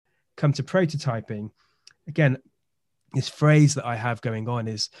come to prototyping, again, this phrase that I have going on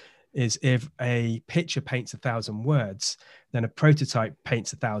is if a picture paints 1,000 words, then a prototype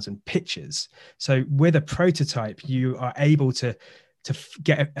paints 1,000 pictures. So with a prototype, you are able to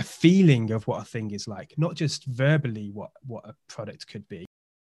get a feeling of what a thing is like, not just verbally what a product could be.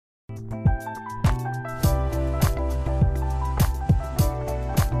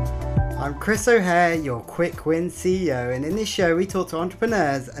 I'm Chris O'Hare, your Quick Win CEO, and in this show we talk to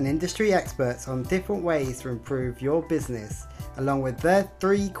entrepreneurs and industry experts on different ways to improve your business, along with their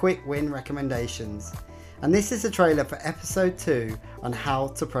 3 quick win recommendations. And this is a trailer for episode 2 on how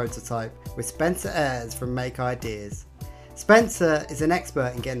to prototype with Spencer Ayres from Make Ideas. Spencer is an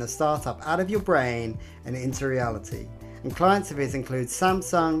expert in getting a startup out of your brain and into reality, and clients of his include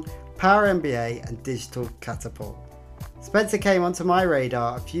Samsung, Power MBA and Digital Catapult. Spencer came onto my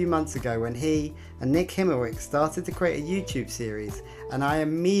radar a few months ago when he and Nick Himmelwick started to create a YouTube series, and I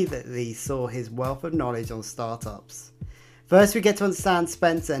immediately saw his wealth of knowledge on startups. First, we get to understand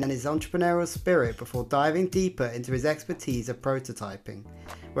Spencer and his entrepreneurial spirit before diving deeper into his expertise of prototyping,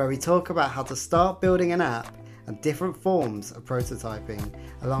 where we talk about how to start building an app and different forms of prototyping,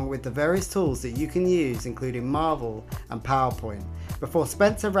 along with the various tools that you can use, including Marvel and PowerPoint, before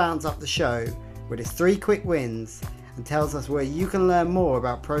Spencer rounds up the show with his 3 quick wins and tells us where you can learn more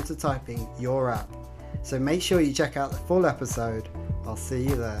about prototyping your app. So make sure you check out the full episode. I'll see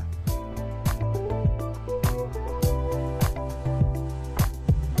you there.